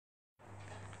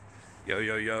Yo,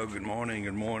 yo, yo, good morning,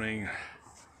 good morning.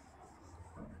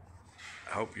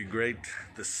 I hope you're great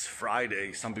this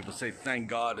Friday. Some people say, thank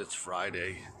God it's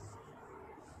Friday.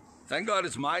 Thank God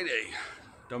it's my day.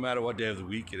 Don't matter what day of the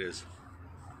week it is.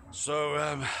 So,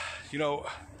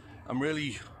 I'm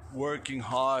really working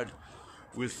hard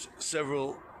with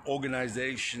several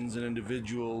organizations and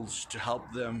individuals to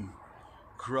help them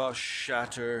crush,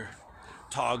 shatter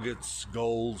targets,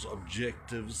 goals,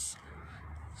 objectives.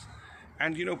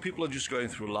 And people are just going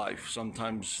through life.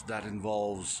 Sometimes that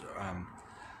involves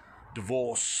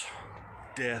divorce,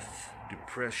 death,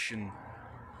 depression,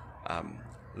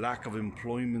 lack of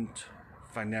employment,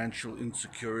 financial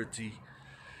insecurity,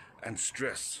 and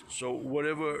stress. So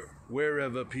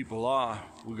wherever people are,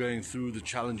 we're going through the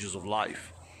challenges of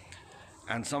life.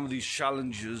 And some of these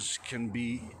challenges can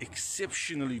be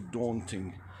exceptionally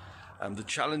daunting. The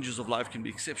challenges of life can be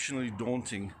exceptionally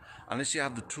daunting unless you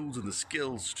have the tools and the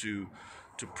skills to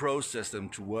process them,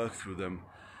 to work through them.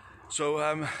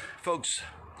 So, folks,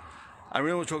 I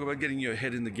really want to talk about getting your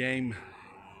head in the game,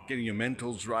 getting your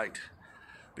mentals right.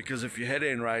 Because if your head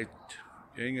ain't right,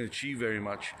 you ain't going to achieve very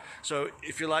much. So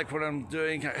if you like what I'm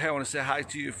doing, hey, I want to say hi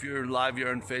to you. If you're live here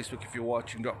on Facebook, if you're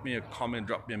watching, drop me a comment,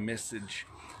 drop me a message.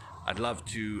 I'd love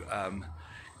to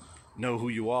know who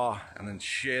you are and then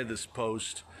share this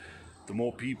post. The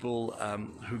more people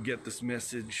who get this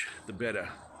message, the better.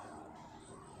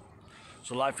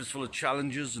 So life is full of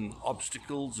challenges and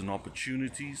obstacles and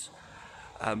opportunities.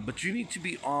 But you need to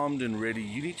be armed and ready.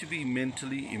 You need to be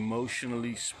mentally,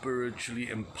 emotionally, spiritually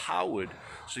empowered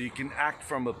so you can act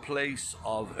from a place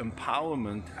of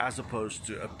empowerment as opposed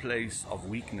to a place of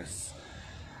weakness.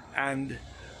 And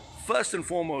first and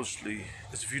foremostly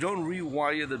is if you don't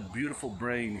rewire that beautiful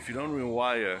brain, if you don't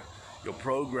rewire your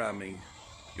programming,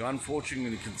 you're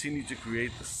unfortunately going to continue to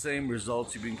create the same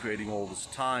results you've been creating all this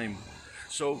time.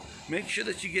 So make sure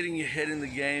that you're getting your head in the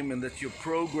game and that you're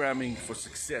programming for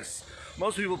success.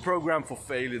 Most people program for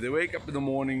failure. They wake up in the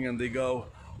morning and they go,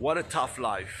 what a tough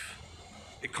life.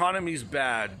 Economy's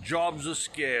bad, jobs are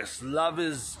scarce, love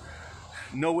is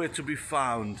nowhere to be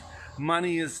found,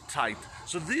 money is tight.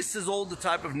 So this is all the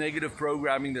type of negative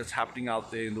programming that's happening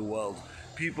out there in the world.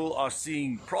 People are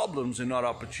seeing problems and not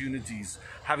opportunities.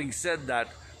 Having said that,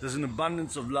 there's an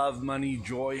abundance of love, money,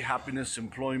 joy, happiness,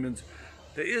 employment.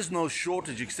 There is no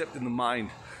shortage except in the mind.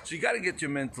 So you got to get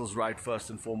your mentals right first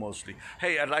and foremostly.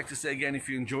 Hey, I'd like to say again, if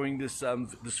you're enjoying this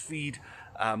this feed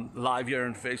live here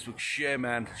on Facebook, share,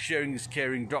 man. Sharing is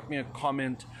caring. Drop me a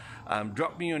comment.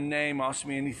 Drop me your name. Ask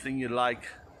me anything you like.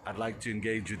 I'd like to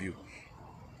engage with you.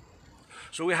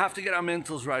 So we have to get our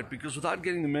mentals right, because without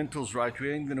getting the mentals right,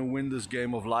 we ain't going to win this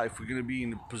game of life. We're going to be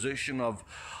in a position of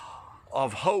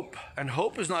hope, and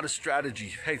hope is not a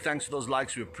strategy. Hey, thanks for those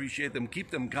likes, we appreciate them.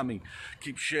 Keep them coming,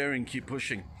 keep sharing, keep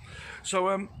pushing.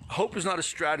 So hope is not a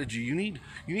strategy. You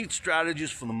need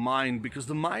strategies for the mind, because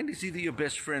the mind is either your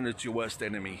best friend or it's your worst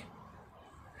enemy.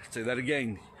 I'll say that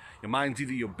again. Your mind's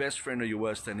either your best friend or your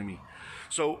worst enemy.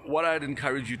 So what I'd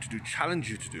encourage you to do, challenge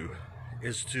you to do,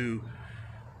 is to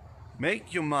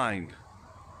make your mind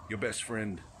your best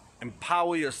friend.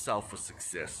 Empower yourself for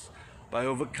success. By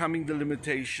overcoming the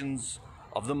limitations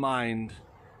of the mind,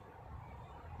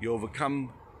 you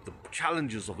overcome the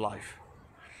challenges of life.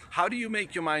 How do you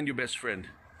make your mind your best friend?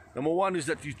 Number one is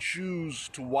that you choose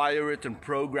to wire it and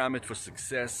program it for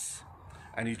success,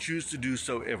 and you choose to do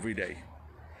so every day.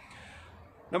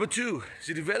 Number two is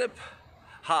you develop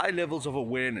high levels of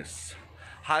awareness.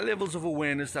 High levels of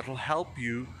awareness that will help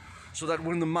you so that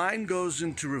when the mind goes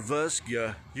into reverse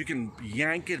gear, you can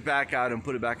yank it back out and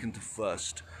put it back into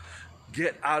first.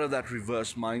 Get out of that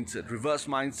reverse mindset. Reverse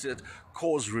mindset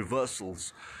causes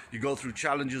reversals. You go through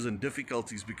challenges and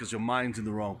difficulties because your mind's in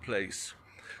the wrong place.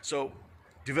 So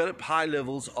develop high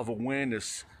levels of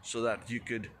awareness so that you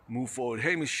could move forward.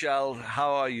 Hey Michelle,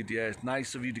 how are you, dear? It's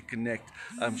nice of you to connect.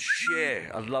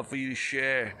 Share. I'd love for you to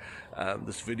share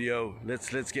this video.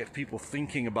 Let's get people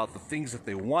thinking about the things that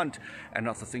they want and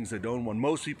not the things they don't want.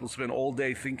 Most people spend all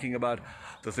day thinking about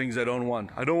the things they don't want.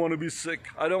 I don't want to be sick.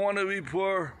 I don't want to be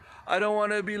poor. I don't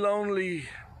want to be lonely,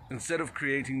 instead of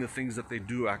creating the things that they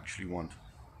do actually want.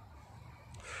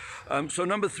 So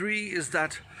number three is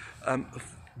that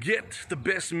get the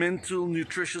best mental,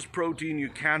 nutritious protein you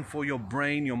can for your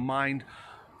brain, your mind.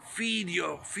 Feed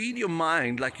your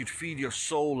mind like you'd feed your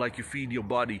soul, like you feed your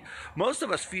body. Most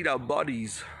of us feed our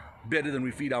bodies better than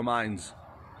we feed our minds.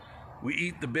 We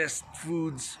eat the best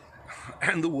foods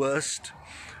and the worst.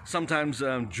 Sometimes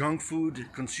junk food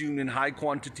consumed in high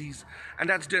quantities, and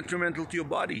that's detrimental to your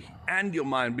body and your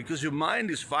mind, because your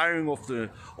mind is firing off the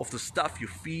stuff you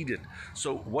feed it.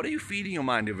 So what are you feeding your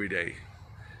mind every day?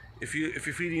 If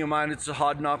you're feeding your mind it's a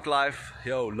hard knock life,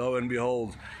 yo, lo and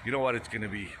behold, you know what it's gonna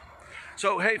be.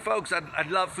 So hey folks, I'd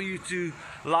love for you to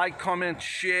like, comment,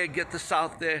 share, get this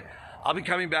out there. I'll be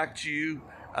coming back to you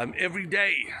every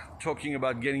day talking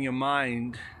about getting your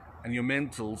mind and your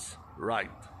mentals right.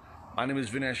 My name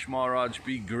is Vinesh Maharaj.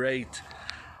 Be great.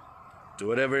 Do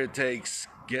whatever it takes.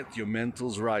 Get your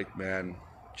mentals right, man.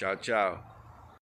 Ciao, ciao.